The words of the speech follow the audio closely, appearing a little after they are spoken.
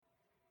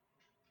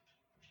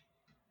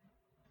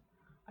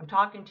I'm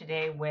talking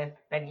today with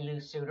Betty Lou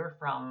Suter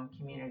from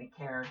Community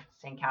Care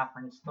St.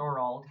 Catharines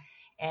Thorold.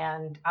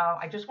 And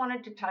I just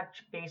wanted to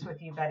touch base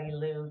with you, Betty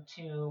Lou,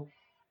 to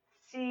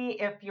see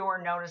if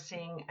you're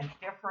noticing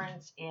a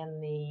difference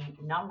in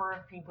the number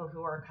of people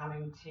who are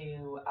coming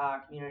to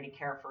community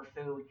care for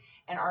food.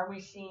 And are we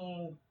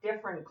seeing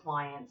different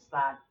clients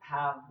that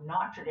have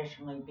not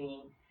traditionally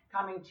been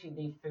coming to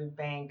the food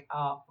bank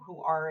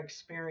who are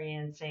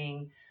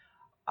experiencing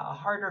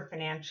harder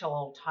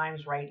financial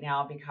times right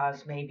now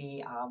because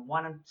maybe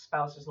one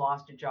spouse has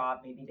lost a job,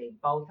 maybe they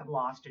both have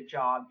lost a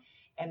job,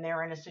 and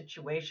they're in a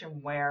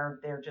situation where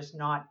they're just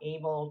not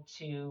able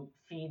to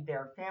feed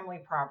their family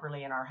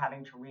properly and are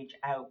having to reach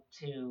out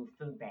to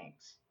food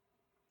banks.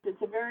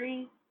 It's a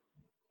very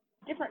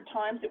different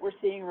times that we're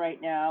seeing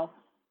right now.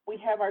 We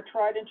have our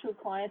tried and true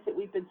clients that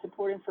we've been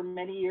supporting for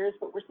many years,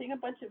 but we're seeing a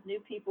bunch of new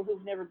people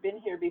who've never been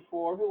here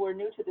before, who are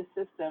new to the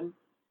system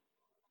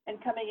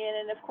and coming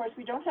in. And of course,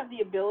 we don't have the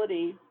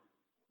ability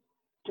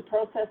to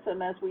process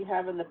them as we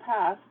have in the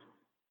past.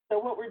 So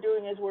what we're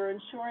doing is we're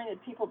ensuring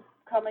that people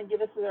come and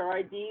give us their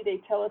ID, they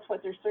tell us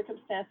what their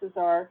circumstances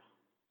are,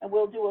 and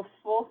we'll do a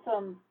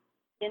fulsome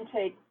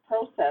intake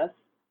process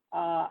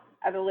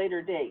at a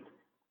later date.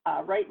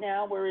 Right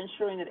now, we're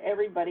ensuring that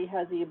everybody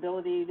has the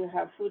ability to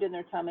have food in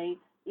their tummy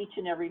each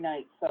and every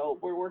night. So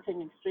we're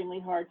working extremely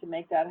hard to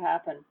make that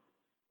happen.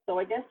 So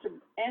I guess to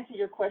answer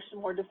your question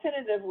more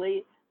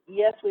definitively,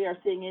 yes, we are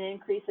seeing an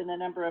increase in the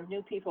number of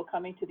new people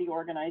coming to the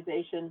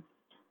organization,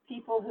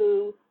 people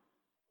who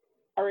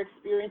are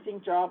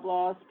experiencing job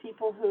loss,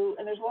 people who,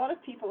 and there's a lot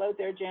of people out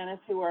there, Janice,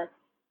 who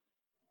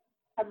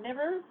have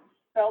never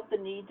felt the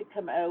need to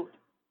come out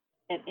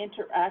and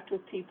interact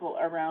with people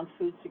around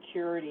food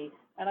security.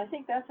 And I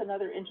think that's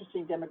another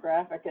interesting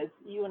demographic. As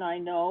you and I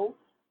know,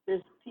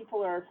 there's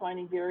people are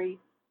finding very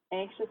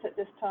anxious at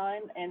this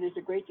time, and there's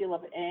a great deal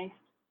of angst.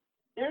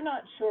 They're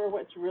not sure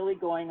what's really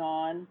going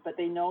on, but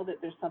they know that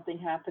there's something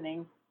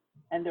happening,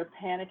 and they're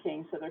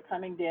panicking. So they're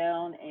coming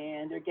down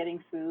and they're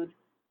getting food.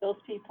 Those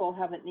people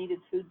haven't needed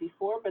food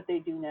before, but they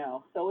do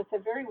now. So it's a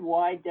very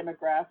wide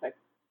demographic.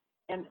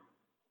 And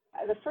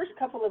the first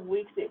couple of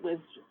weeks, it was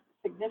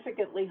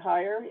significantly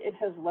higher. It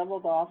has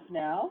leveled off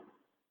now.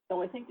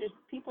 So I think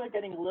people are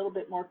getting a little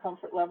bit more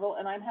comfort level.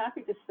 And I'm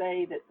happy to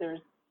say that there's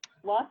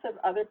lots of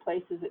other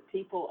places that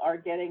people are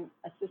getting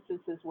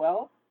assistance as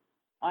well.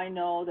 I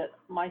know that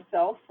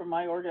myself, from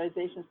my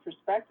organization's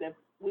perspective,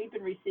 we've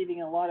been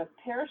receiving a lot of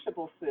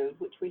perishable food,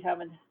 which we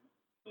haven't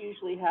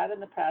usually had in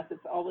the past.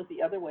 It's always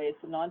the other way. It's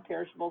the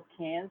non-perishable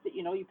cans that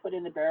you put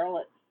in the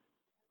barrel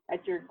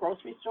at your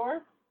grocery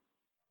store.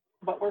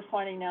 But we're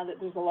finding now that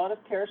there's a lot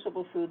of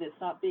perishable food that's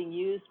not being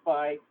used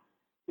by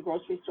the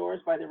grocery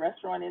stores, by the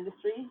restaurant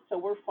industry. So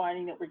we're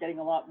finding that we're getting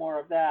a lot more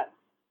of that.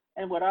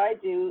 And what I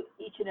do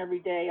each and every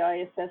day, I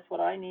assess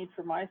what I need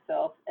for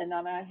myself, and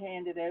then I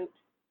hand it out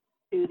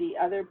to the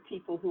other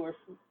people who are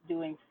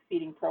doing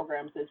feeding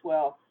programs as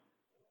well.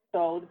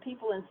 So the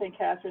people in St.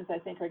 Catharines, I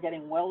think, are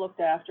getting well looked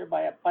after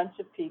by a bunch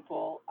of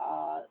people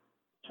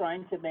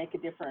trying to make a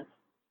difference.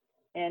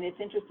 And it's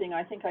interesting,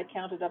 I think I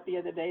counted up the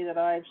other day that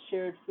I've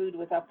shared food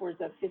with upwards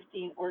of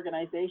 15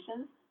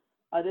 organizations.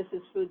 This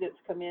is food that's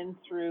come in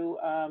through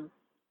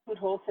food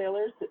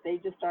wholesalers that they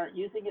just aren't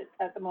using it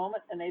at the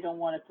moment, and they don't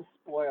want it to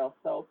spoil.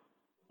 So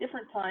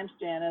different times,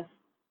 Janice,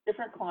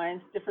 different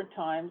clients, different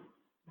times,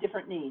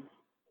 different needs.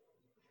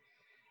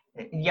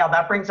 Yeah,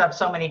 that brings up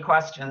so many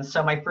questions.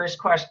 So my first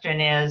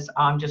question is,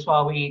 just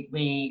while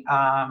we're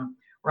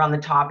on the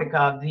topic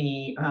of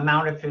the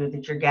amount of food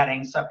that you're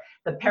getting. So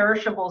the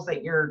perishables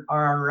that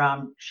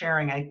are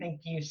sharing, I think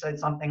you said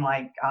something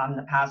like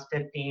the past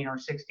 15 or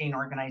 16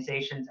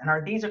 organizations. And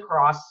are these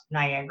across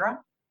Niagara?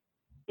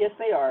 Yes,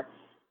 they are.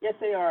 Yes,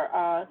 they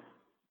are.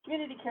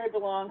 Community Care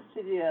belongs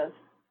to the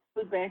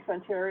Food Banks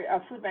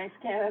Ontario, Food Banks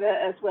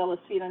Canada, as well as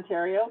Feed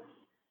Ontario.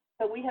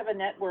 So we have a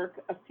network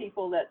of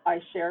people that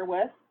I share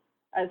with,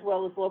 as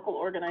well as local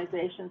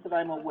organizations that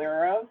I'm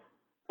aware of.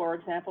 For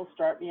example,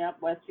 Start Me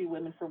Up, Westview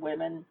Women for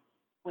Women,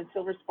 when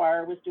Silver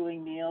Spire was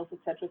doing meals, et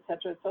cetera, et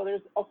cetera. So there's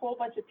a whole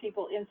bunch of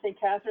people in St.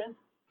 Catharines,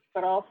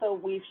 but also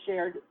we've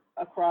shared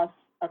across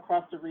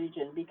the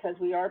region because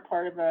we are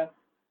part of a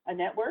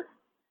network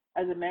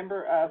as a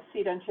member of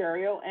Feed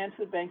Ontario and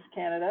Food Banks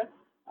Canada.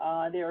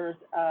 There's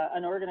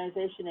an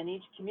organization in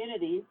each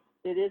community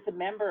that is a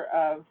member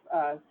of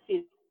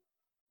Feed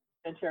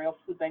Ontario,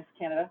 Food Banks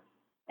Canada.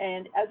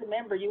 And as a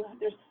member,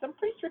 there's some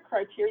pretty strict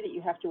criteria that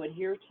you have to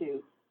adhere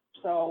to.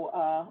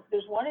 So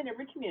there's one in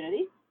every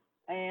community.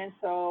 And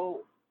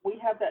so we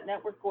have that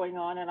network going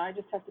on, and I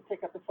just have to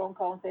pick up the phone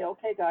call and say,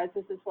 okay, guys,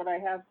 this is what I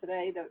have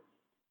today that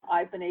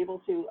I've been able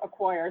to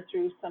acquire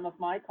through some of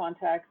my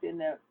contacts in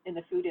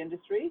the food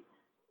industry.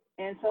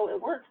 And so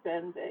it works,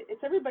 and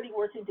it's everybody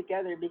working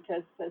together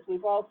because, as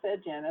we've all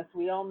said, Janice,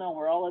 we all know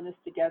we're all in this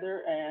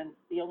together, and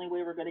the only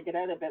way we're going to get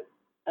out of it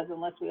is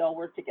unless we all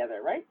work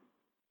together, right?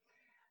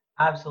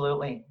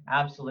 Absolutely,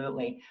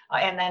 absolutely.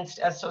 And then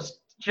so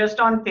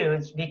just on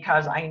foods,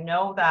 because I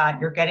know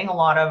that you're getting a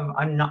lot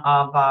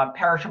of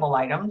perishable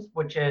items,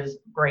 which is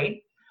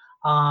great.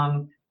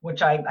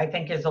 which I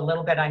think is a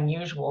little bit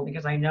unusual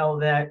because I know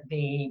that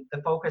the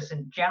focus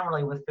in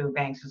generally with food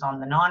banks is on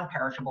the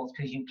non-perishables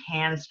because you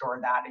can store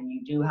that and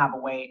you do have a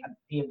way,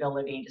 the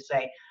ability to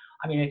say,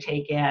 I'm going to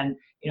take in,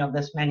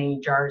 this many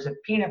jars of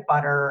peanut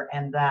butter,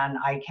 and then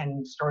I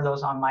can store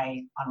those on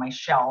my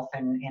shelf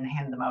and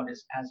hand them out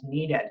as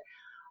needed.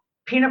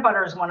 Peanut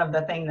butter is one of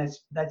the things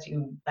that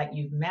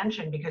you've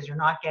mentioned because you're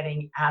not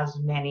getting as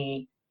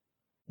many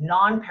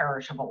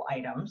non-perishable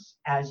items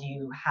as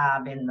you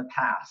have in the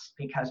past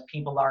because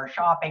people are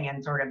shopping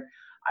and sort of,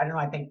 I don't know,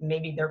 I think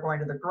maybe they're going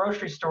to the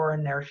grocery store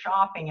and they're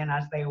shopping, and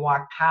as they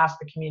walk past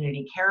the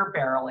community care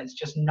barrel, it's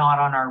just not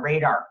on our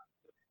radar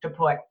to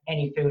put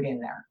any food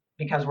in there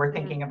because we're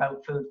thinking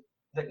about food,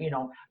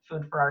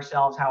 food for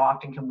ourselves. How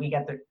often can we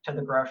get to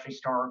the grocery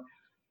store,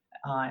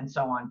 and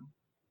so on.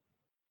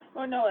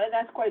 Oh, no, and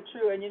that's quite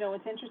true. And,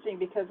 it's interesting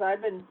because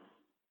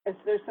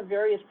there's some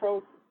various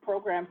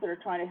programs that are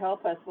trying to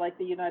help us, like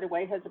the United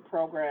Way has a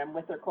program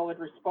with their COVID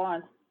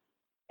response,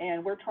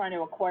 and we're trying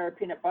to acquire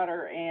peanut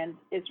butter, and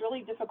it's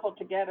really difficult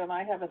to get, and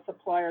I have a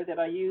supplier that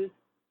I use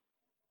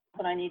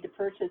when I need to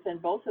purchase, and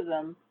both of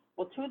them,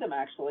 well, two of them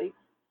actually,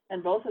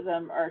 and both of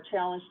them are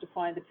challenged to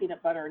find the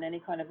peanut butter in any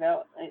kind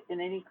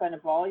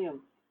of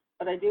volume.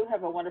 But I do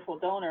have a wonderful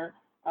donor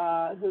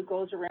who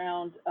goes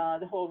around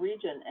the whole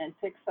region and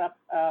picks up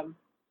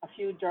a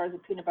few jars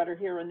of peanut butter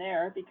here and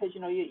there because,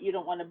 you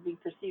don't want to be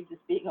perceived as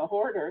being a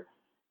hoarder,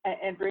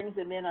 and brings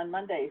them in on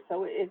Monday.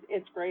 So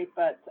it's great,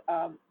 but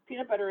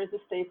peanut butter is a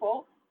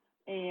staple,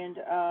 and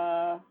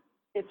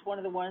it's one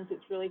of the ones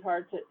that's really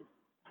hard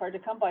to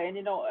come by. And,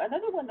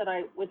 another one that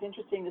was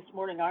interesting this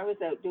morning, I was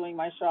out doing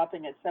my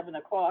shopping at 7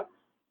 o'clock.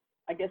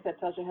 I guess that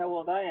tells you how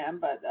old I am,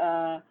 but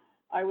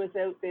I was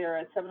out there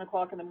at 7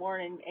 o'clock in the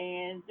morning,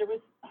 and there was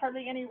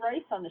hardly any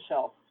rice on the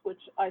shelves, which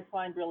I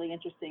find really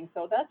interesting.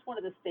 So that's one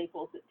of the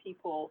staples that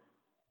people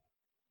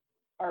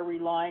are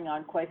relying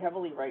on quite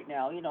heavily right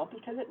now,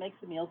 because it makes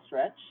the meal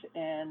stretch.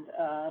 And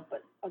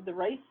but the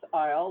rice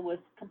aisle was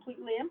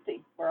completely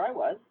empty where I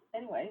was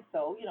anyway.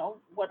 So,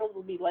 what it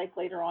will be like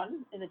later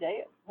on in the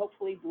day,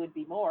 hopefully it would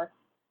be more.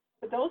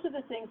 But those are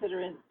the things that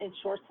are in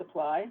short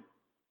supply,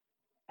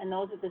 and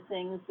those are the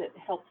things that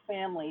help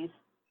families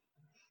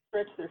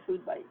stretch their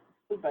food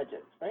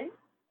budgets, right?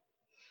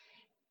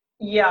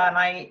 Yeah, and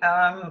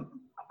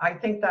I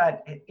think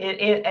that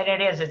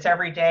it's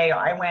every day.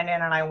 I went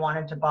in and I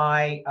wanted to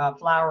buy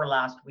flour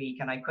last week,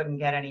 and I couldn't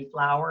get any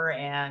flour,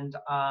 and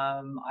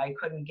I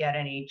couldn't get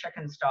any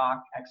chicken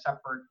stock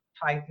except for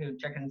Thai food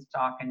chicken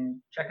stock and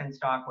chicken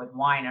stock with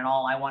wine, and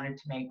all I wanted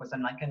to make was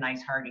a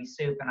nice hearty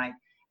soup, and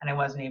I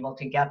wasn't able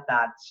to get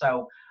that.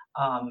 So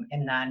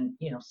and then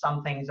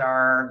some things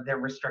they're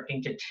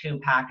restricting to 2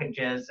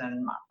 packages,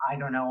 and I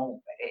don't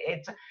know.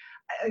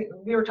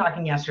 We were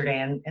talking yesterday,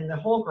 and the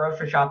whole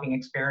grocery shopping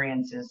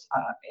experience is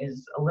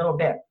a little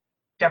bit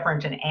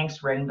different and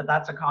angst-ridden, but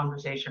that's a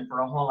conversation for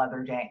a whole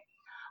other day.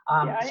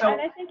 And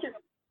I think you're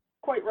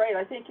quite right.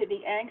 I think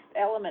the angst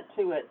element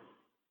to it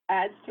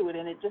adds to it,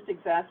 and it just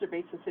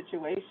exacerbates the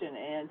situation.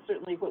 And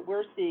certainly what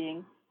we're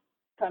seeing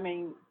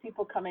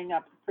people coming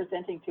up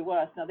presenting to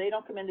us. Now, they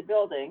don't come in the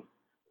building,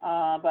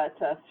 but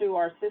through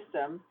our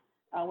system,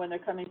 when they're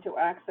coming to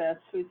access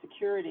food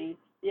security,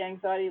 the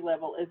anxiety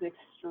level is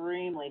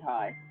extremely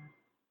high.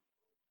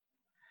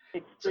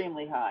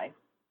 Extremely high.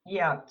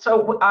 Yeah.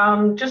 So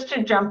just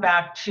to jump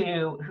back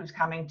to who's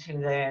coming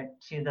to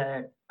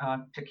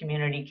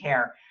community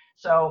care.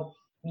 So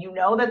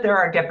that there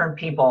are different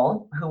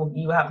people who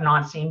you have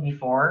not seen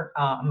before,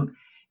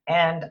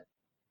 and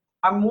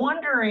I'm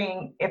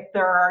wondering if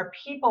there are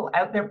people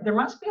out there. There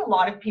must be a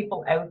lot of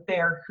people out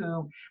there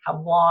who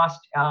have lost,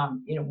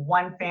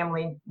 one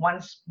family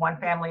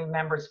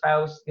member,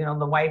 spouse, the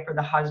wife or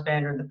the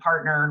husband or the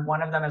partner.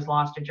 One of them has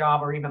lost a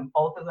job, or even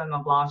both of them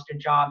have lost a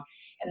job,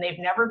 and they've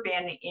never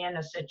been in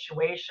a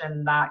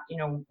situation that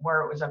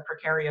where it was a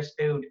precarious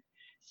food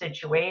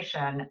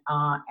situation,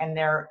 and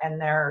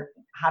they're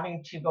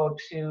having to go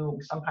to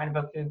some kind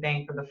of a food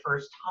bank for the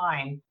first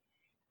time.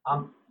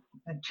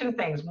 The 2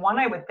 things. One,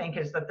 I would think,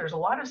 is that there's a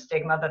lot of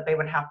stigma that they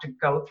would have to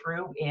go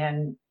through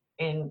in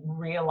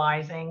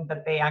realizing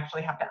that they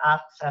actually have to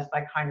access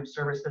that kind of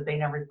service that they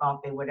never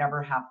thought they would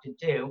ever have to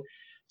do.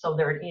 So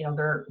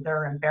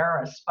they're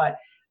embarrassed. But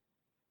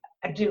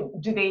do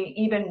they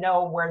even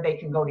know where they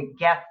can go to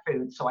get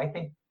food? So I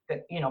think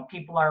that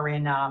people are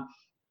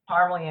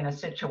probably in a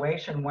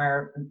situation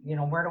where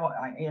where do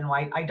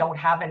I don't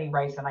have any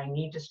rice and I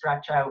need to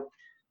stretch out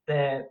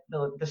the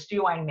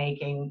stew I'm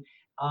making.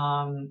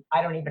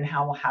 I don't even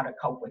know how to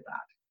cope with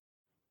that.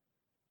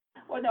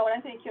 Well, no, and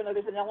I think,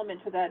 there's an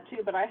element to that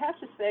too, but I have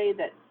to say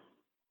that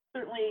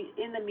certainly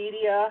in the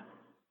media,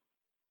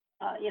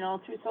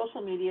 through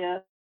social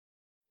media,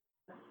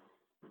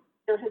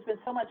 there has been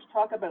so much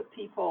talk about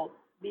people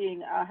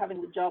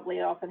having the job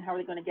laid off and how are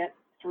they going to get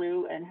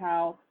through, and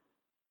how,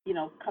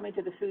 coming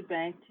to the food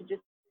bank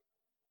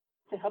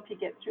to help you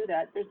get through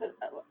that. There's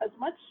as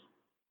much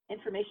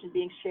information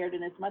being shared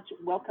and as much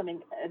welcoming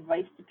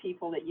advice to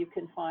people that you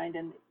can find,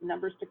 and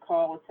numbers to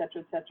call, et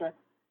cetera, et cetera.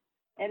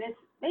 And it's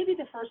maybe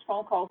the first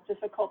phone call is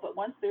difficult, but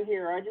once they're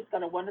here, I just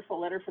got a wonderful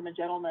letter from a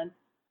gentleman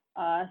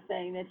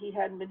saying that he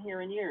hadn't been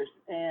here in years,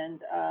 and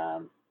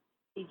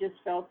he just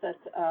felt that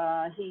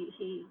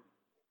he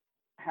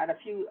had a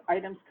few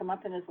items come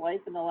up in his life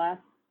in the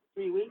last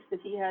 3 weeks that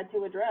he had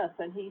to address,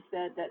 and he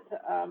said that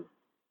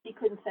he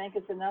couldn't thank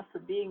us enough for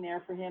being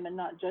there for him and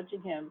not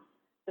judging him.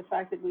 The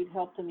fact that we'd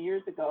helped him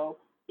years ago,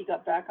 he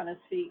got back on his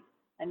feet,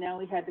 and now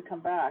he had to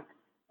come back.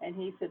 And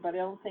he said, but I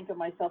don't think of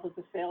myself as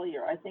a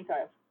failure. I think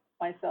of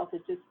myself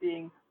as just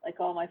being, like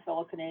all my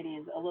fellow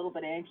Canadians, a little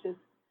bit anxious,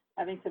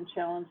 having some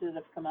challenges that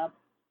have come up,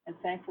 and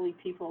thankfully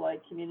people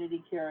like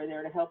Community Care are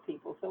there to help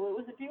people. So it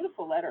was a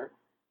beautiful letter,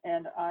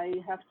 and I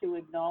have to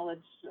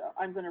acknowledge,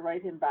 I'm going to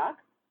write him back,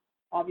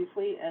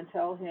 obviously, and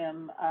tell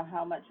him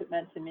how much it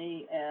meant to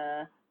me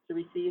to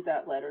receive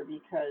that letter,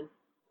 because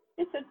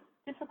it's a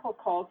difficult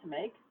call to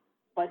make,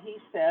 but he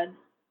said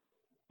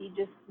he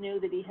just knew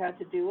that he had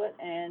to do it,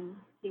 and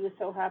he was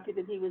so happy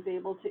that he was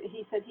able to.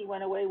 He said he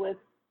went away with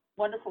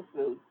wonderful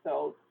food,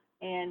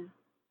 and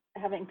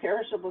having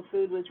perishable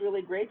food was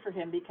really great for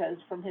him, because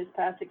from his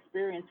past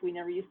experience, we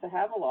never used to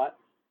have a lot,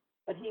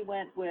 but he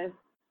went with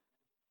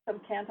some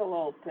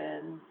cantaloupe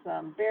and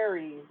some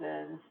berries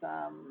and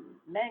some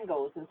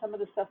mangoes and some of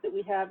the stuff that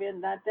we have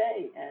in that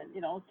day. And,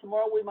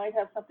 tomorrow we might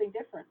have something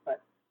different,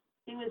 but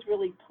he was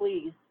really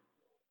pleased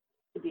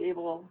to be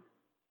able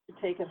to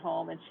take it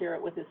home and share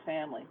it with his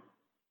family.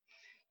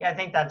 Yeah, I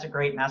think that's a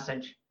great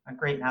message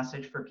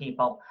for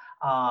people.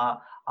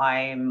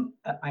 I'm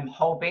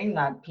hoping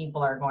that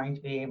people are going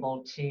to be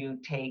able to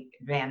take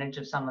advantage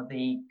of some of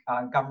the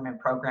government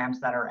programs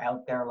that are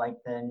out there, like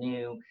the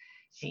new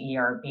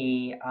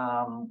CERB,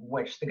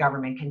 which the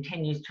government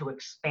continues to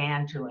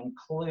expand to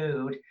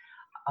include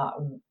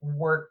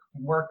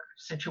work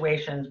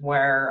situations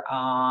where,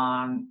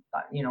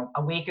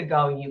 a week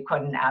ago you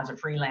couldn't, as a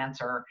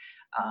freelancer,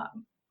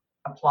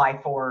 apply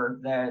for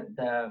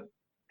the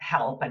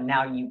help, and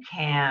now you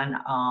can.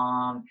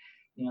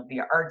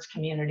 The arts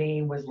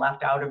community was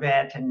left out of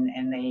it,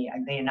 and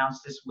they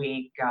announced this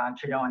week,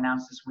 Trudeau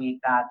announced this week,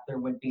 that there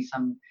would be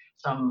some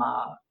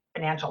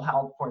financial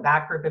help for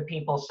that group of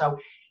people. So,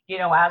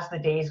 as the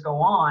days go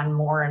on,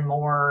 more and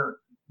more,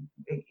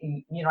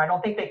 I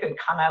don't think they could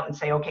come out and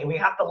say, okay, we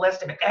have the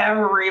list of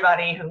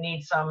everybody who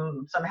needs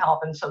some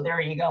help, and so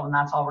there you go, and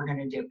that's all we're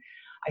going to do.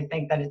 I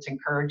think that it's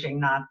encouraging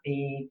that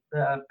the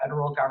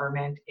federal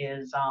government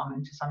is,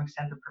 and to some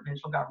extent the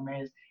provincial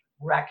government, is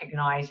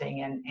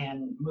recognizing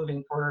and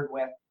moving forward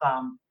with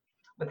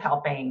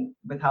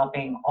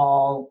helping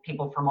all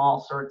people from all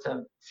sorts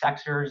of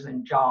sectors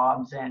and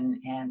jobs and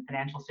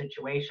financial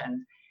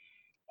situations.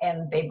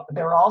 And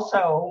they're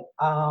also,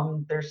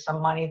 there's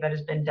some money that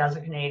has been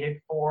designated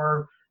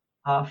for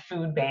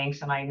food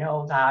banks, and I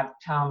know that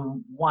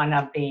one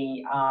of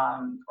the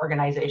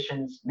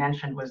organizations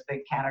mentioned was the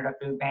Canada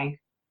Food Bank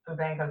of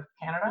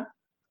Canada.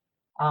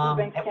 Food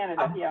Bank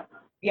Canada, yeah.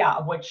 Yeah,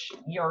 which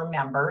you're a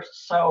member.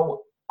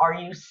 So are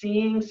you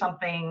seeing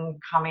something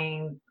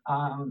coming,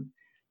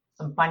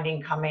 some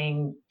funding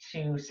coming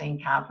to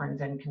St.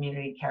 Catharines and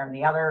Community Care and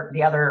the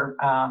other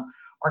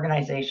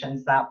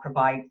organizations that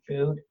provide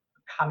food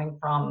coming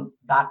from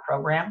that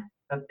program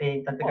that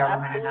the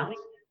government announced?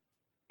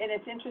 And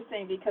it's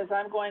interesting because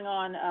I'm going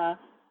on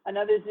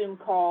another Zoom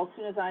call. As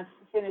soon as I'm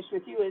finished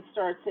with you, it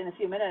starts in a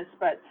few minutes,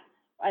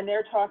 and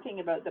they're talking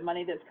about the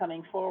money that's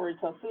coming forward.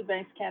 So Food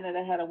Banks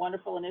Canada had a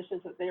wonderful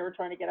initiative that they were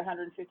trying to get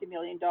 $150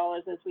 million.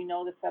 As we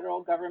know, the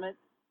federal government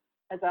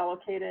has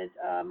allocated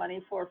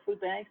money for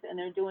food banks, and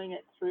they're doing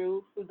it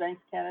through Food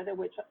Banks Canada,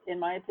 which in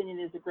my opinion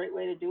is a great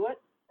way to do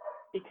it,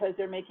 because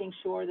they're making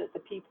sure that the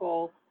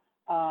people,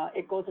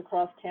 it goes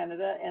across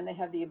Canada, and they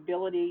have the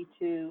ability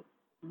to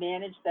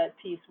manage that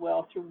piece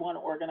well through one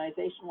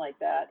organization like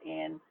that,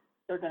 and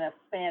they're going to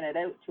fan it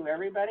out to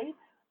everybody.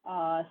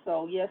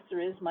 So yes,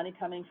 there is money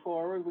coming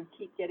forward. We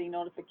keep getting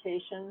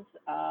notifications.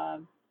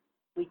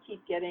 We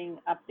keep getting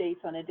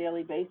updates on a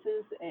daily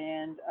basis,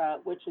 and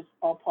which is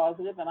all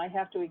positive. And I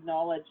have to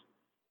acknowledge,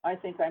 I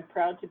think I'm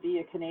proud to be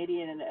a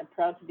Canadian and I'm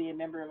proud to be a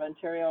member of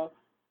Ontario,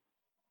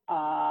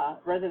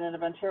 resident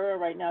of Ontario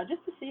right now,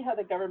 just to see how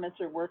the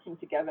governments are working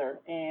together.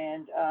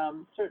 And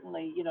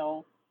certainly,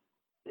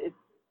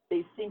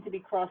 they seem to be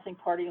crossing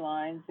party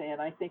lines,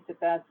 and I think that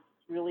that's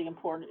really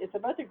important. It's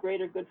about the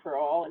greater good for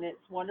all, and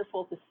it's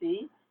wonderful to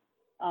see.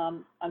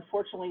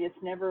 Unfortunately, it's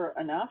never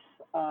enough,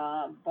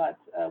 but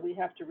we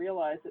have to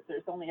realize that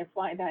there's only a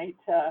finite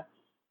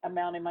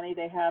amount of money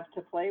they have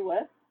to play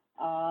with,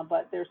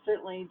 but they're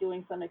certainly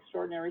doing some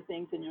extraordinary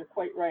things, and you're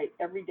quite right.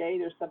 Every day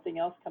there's something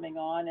else coming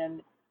on,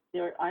 and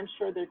I'm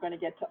sure they're going to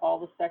get to all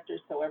the sectors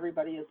so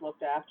everybody is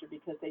looked after,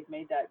 because they've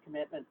made that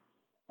commitment.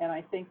 And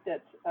I think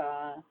that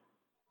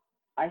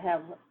I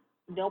have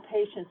no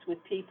patience with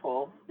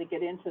people that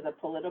get into the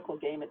political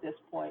game at this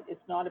point.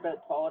 It's not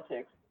about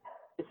politics.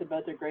 It's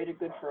about the greater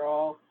good for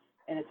all,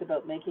 and it's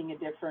about making a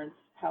difference,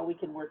 how we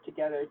can work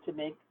together to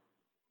make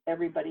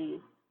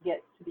everybody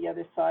get to the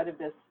other side of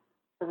this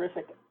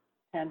horrific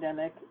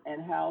pandemic,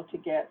 and how to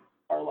get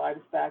our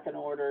lives back in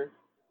order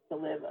to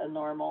live a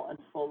normal and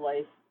full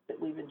life that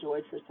we've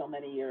enjoyed for so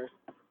many years.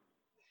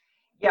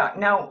 Yeah,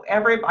 no,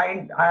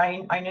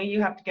 I know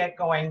you have to get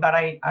going, but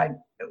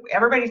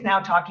everybody's now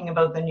talking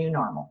about the new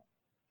normal.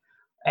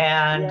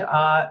 And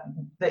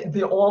Yes.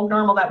 the old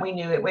normal that we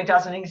knew, it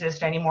doesn't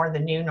exist anymore, the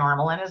new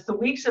normal. And as the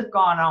weeks have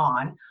gone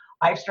on,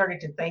 I've started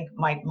to think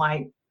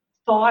my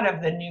thought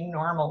of the new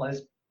normal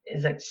is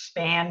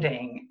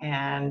expanding,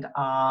 and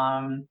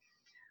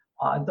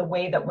the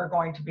way that we're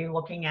going to be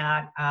looking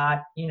at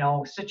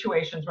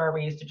situations where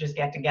we used to just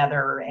get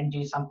together and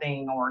do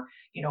something, or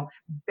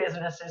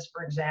businesses,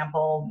 for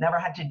example, never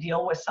had to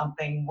deal with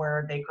something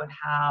where they could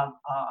have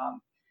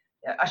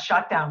a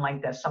shutdown like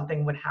this.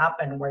 Something would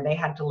happen where they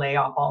had to lay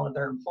off all of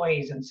their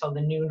employees, and so the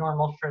new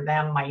normal for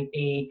them might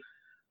be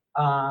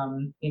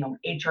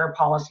HR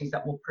policies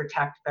that will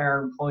protect their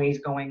employees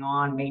going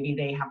on. Maybe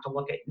they have to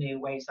look at new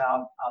ways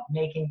of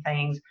making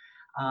things,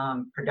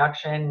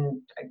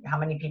 production, how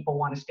many people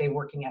want to stay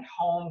working at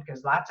home,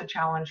 because that's a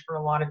challenge for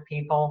a lot of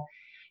people.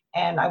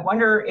 And I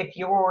wonder if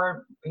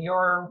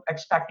you're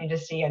expecting to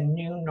see a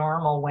new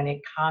normal when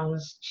it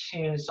comes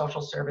to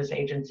social service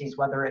agencies,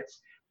 whether it's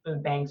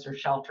food banks or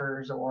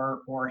shelters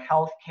or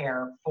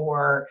healthcare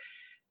for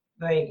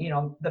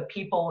the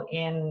people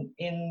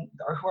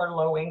or who are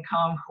low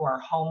income, who are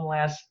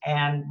homeless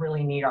and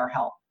really need our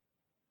help.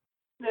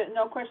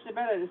 No question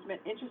about it.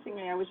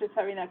 Interestingly, I was just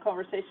having that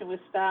conversation with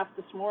staff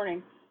this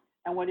morning,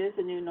 and what is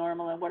the new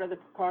normal and what are the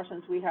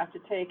precautions we have to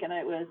take. And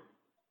it was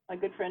my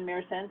good friend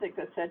Mayor Senzik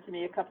that said to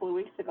me a couple of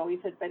weeks ago, he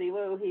said, Betty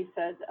Lou, he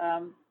said,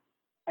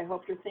 I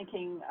hope you're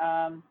thinking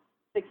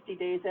 60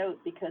 days out,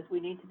 because we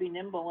need to be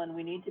nimble and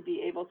we need to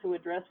be able to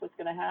address what's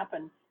going to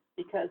happen,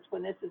 because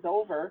when this is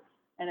over,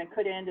 and it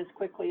could end as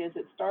quickly as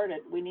it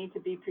started, we need to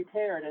be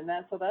prepared. And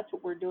that's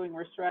what we're doing.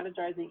 We're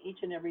strategizing each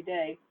and every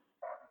day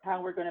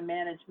how we're going to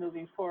manage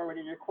moving forward.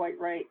 And you're quite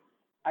right.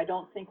 I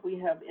don't think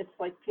it's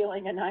like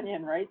peeling an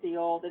onion, right? The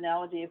old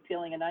analogy of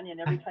peeling an onion.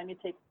 Every time you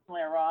take one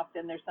layer off,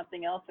 then there's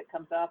something else that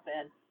comes up,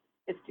 and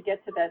it's to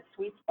get to that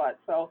sweet spot.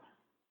 So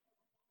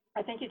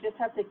I think you just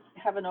have to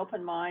have an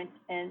open mind,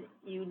 and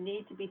you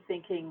need to be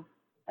thinking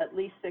at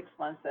least 6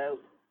 months out,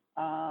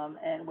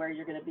 and where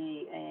you're going to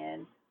be.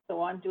 And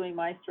so I'm doing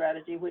my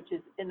strategy, which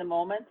is in the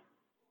moment,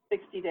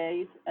 60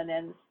 days, and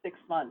then 6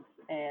 months,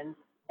 and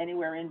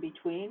anywhere in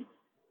between,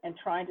 and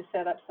trying to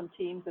set up some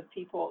teams of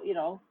people,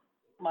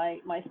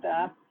 my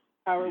staff,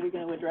 how are we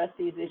going to address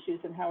these issues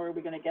and how are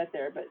we going to get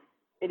there? But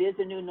it is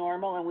a new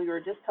normal, and we were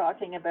just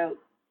talking about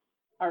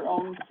our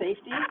own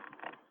safety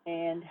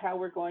and how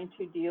we're going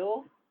to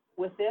deal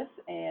with this.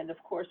 And of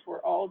course,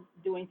 we're all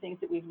doing things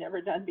that we've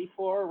never done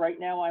before. Right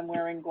now, I'm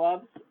wearing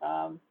gloves,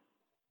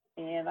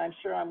 and I'm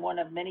sure I'm one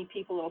of many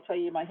people that will tell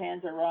you my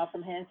hands are raw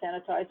from hand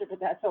sanitizer, but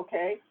that's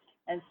okay,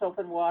 and soap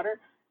and water.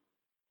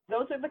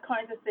 Those are the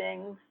kinds of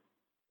things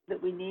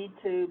that we need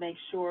to make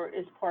sure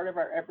is part of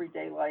our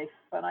everyday life.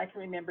 And I can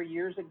remember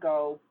years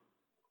ago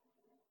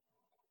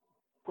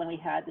when we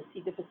had the C.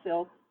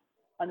 difficile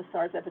on the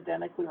SARS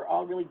epidemic, we were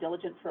all really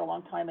diligent for a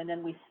long time, and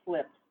then we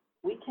slipped.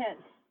 We can't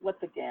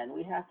slip again.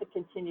 We have to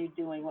continue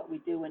doing what we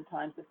do in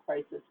times of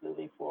crisis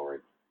moving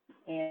forward.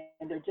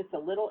 And they're just a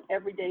little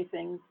everyday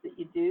things that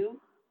you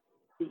do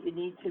that you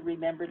need to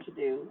remember to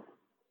do.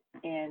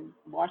 And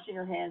washing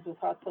your hands with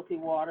hot soapy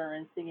water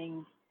and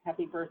singing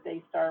Happy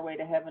Birthday, Starway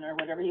to Heaven, or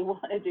whatever you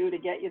want to do to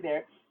get you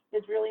there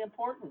is really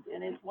important.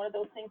 And it's one of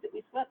those things that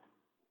we slip,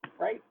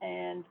 right?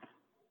 And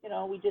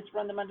we just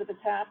run them under the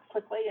tap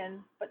quickly.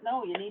 But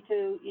no, you need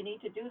to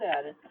do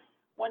that. And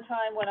one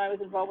time when I was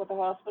involved with the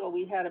hospital,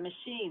 we had a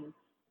machine,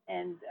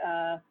 and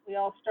we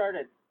all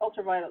started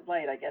ultraviolet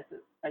light, I guess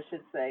I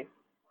should say.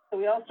 So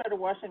we all started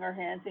washing our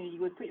hands, and you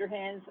would put your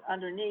hands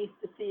underneath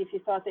to see if you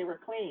thought they were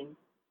clean.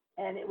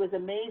 And it was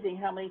amazing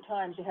how many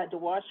times you had to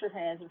wash your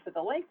hands, and for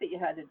the length that you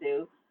had to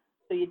do,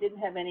 so you didn't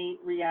have any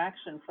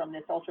reaction from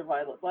this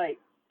ultraviolet light.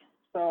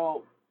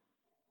 So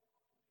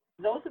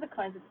those are the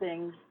kinds of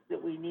things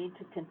that we need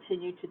to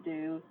continue to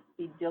do,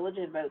 be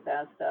diligent about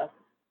that stuff,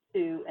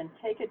 and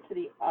take it to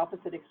the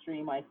opposite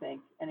extreme, I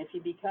think. And if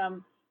you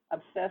become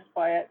obsessed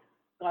by it,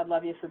 God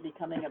love you for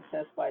becoming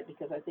obsessed by it,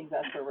 because I think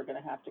that's where we're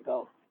going to have to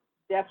go.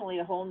 Definitely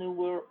a whole new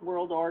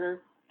world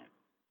order,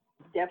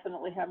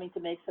 definitely having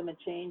to make some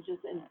changes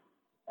in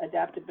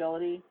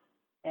adaptability.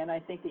 And I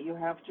think that you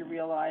have to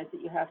realize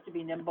that you have to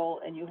be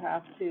nimble, and you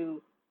have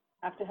to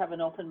have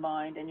an open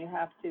mind, and you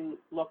have to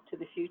look to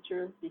the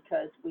future,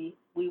 because we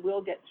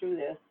will get through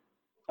this,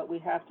 but we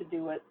have to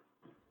do it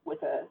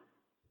with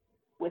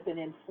an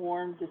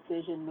informed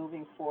decision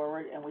moving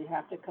forward, and we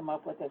have to come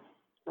up with a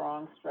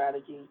strong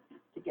strategy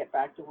to get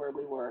back to where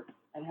we were.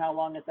 And how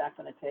long is that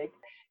going to take?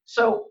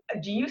 So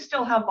do you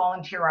still have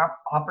volunteer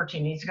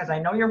opportunities? Because I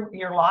know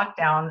you're locked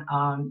down.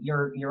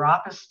 Your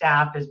office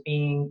staff is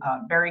being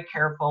very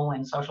careful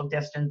in social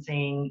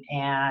distancing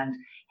and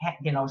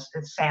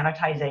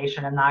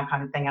sanitization and that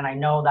kind of thing. And I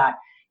know that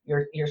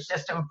your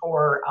system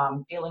for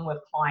dealing with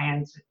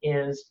clients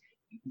is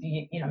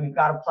you've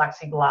got a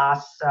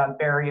plexiglass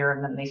barrier,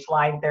 and then they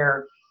slide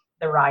their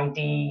their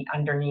ID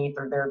underneath,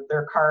 or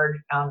their card,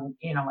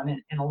 you know,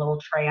 in a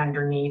little tray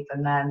underneath,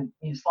 and then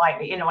you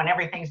slide, you know, and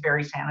everything's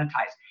very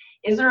sanitized.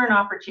 Is there an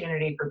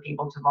opportunity for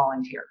people to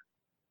volunteer?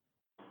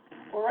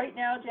 Well, right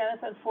now, Janice,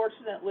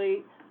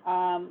 unfortunately,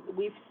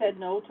 we've said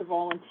no to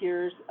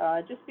volunteers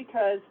just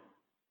because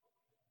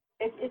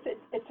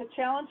it's a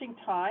challenging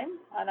time,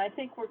 and I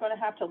think we're going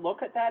to have to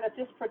look at that. If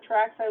this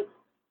protracts out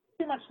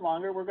too much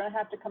longer, we're going to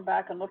have to come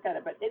back and look at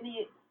it. But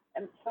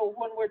and so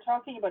when we're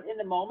talking about in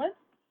the moment,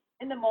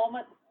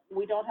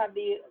 we don't have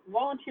the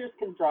volunteers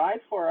can drive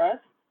for us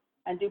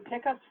and do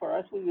pickups for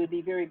us. We would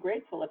be very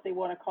grateful if they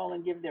want to call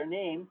and give their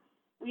name.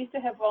 We used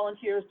to have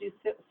volunteers do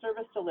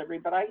service delivery,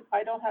 but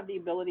I don't have the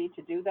ability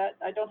to do that.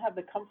 I don't have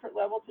the comfort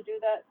level to do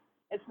that.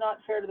 It's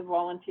not fair to the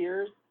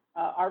volunteers.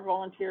 Our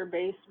volunteer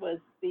base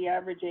the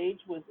average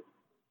age was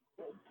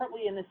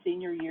probably in the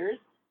senior years,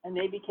 and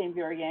they became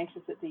very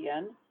anxious at the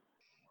end.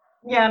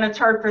 Yeah, and it's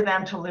hard for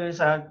them to lose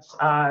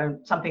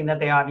something that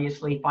they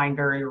obviously find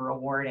very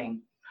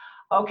rewarding.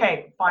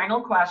 Okay,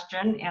 final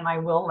question, and I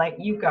will let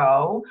you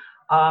go.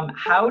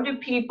 How do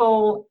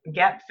people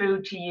get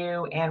food to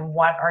you, and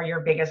what are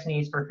your biggest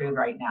needs for food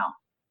right now?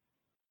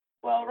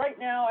 Well, right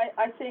now,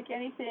 I think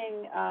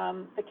anything,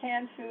 the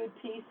canned food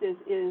piece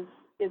is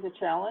a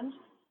challenge.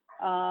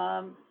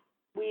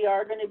 We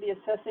are going to be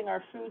assessing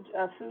our food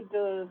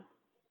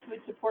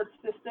support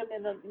system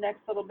in the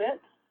next little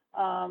bit.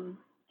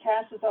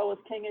 Cash is always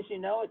king, as you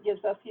know. It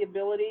gives us the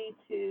ability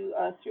to,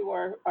 through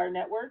our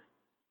network,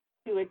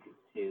 to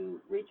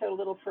reach out a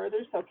little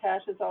further. So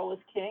cash is always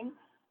king.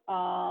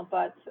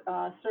 But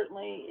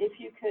certainly, if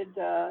you could,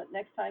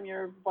 next time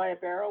you're by a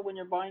barrel, when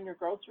you're buying your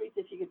groceries,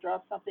 if you could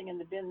drop something in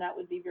the bin, that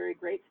would be very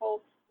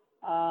grateful.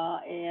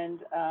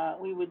 And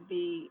we would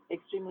be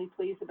extremely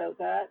pleased about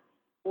that.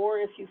 Or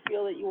if you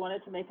feel that you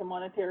wanted to make a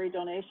monetary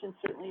donation,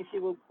 certainly if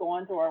you would go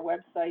onto our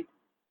website,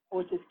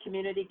 which is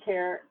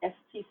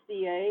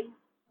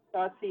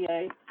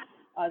communitycarestca.ca,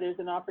 there's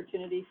an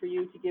opportunity for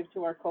you to give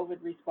to our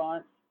COVID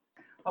response.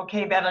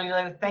 Okay, Betty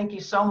Lou, thank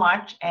you so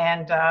much.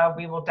 And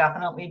we will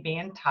definitely be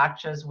in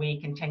touch as we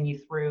continue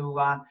through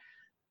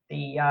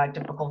the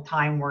difficult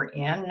time we're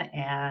in.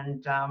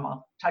 And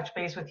I'll touch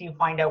base with you,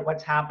 find out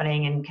what's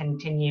happening, and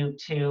continue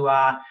to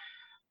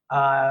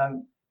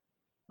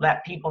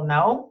let people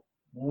know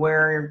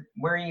where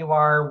you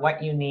are,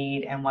 what you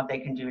need, and what they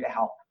can do to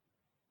help.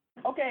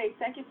 Okay,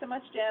 thank you so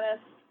much,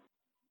 Janice.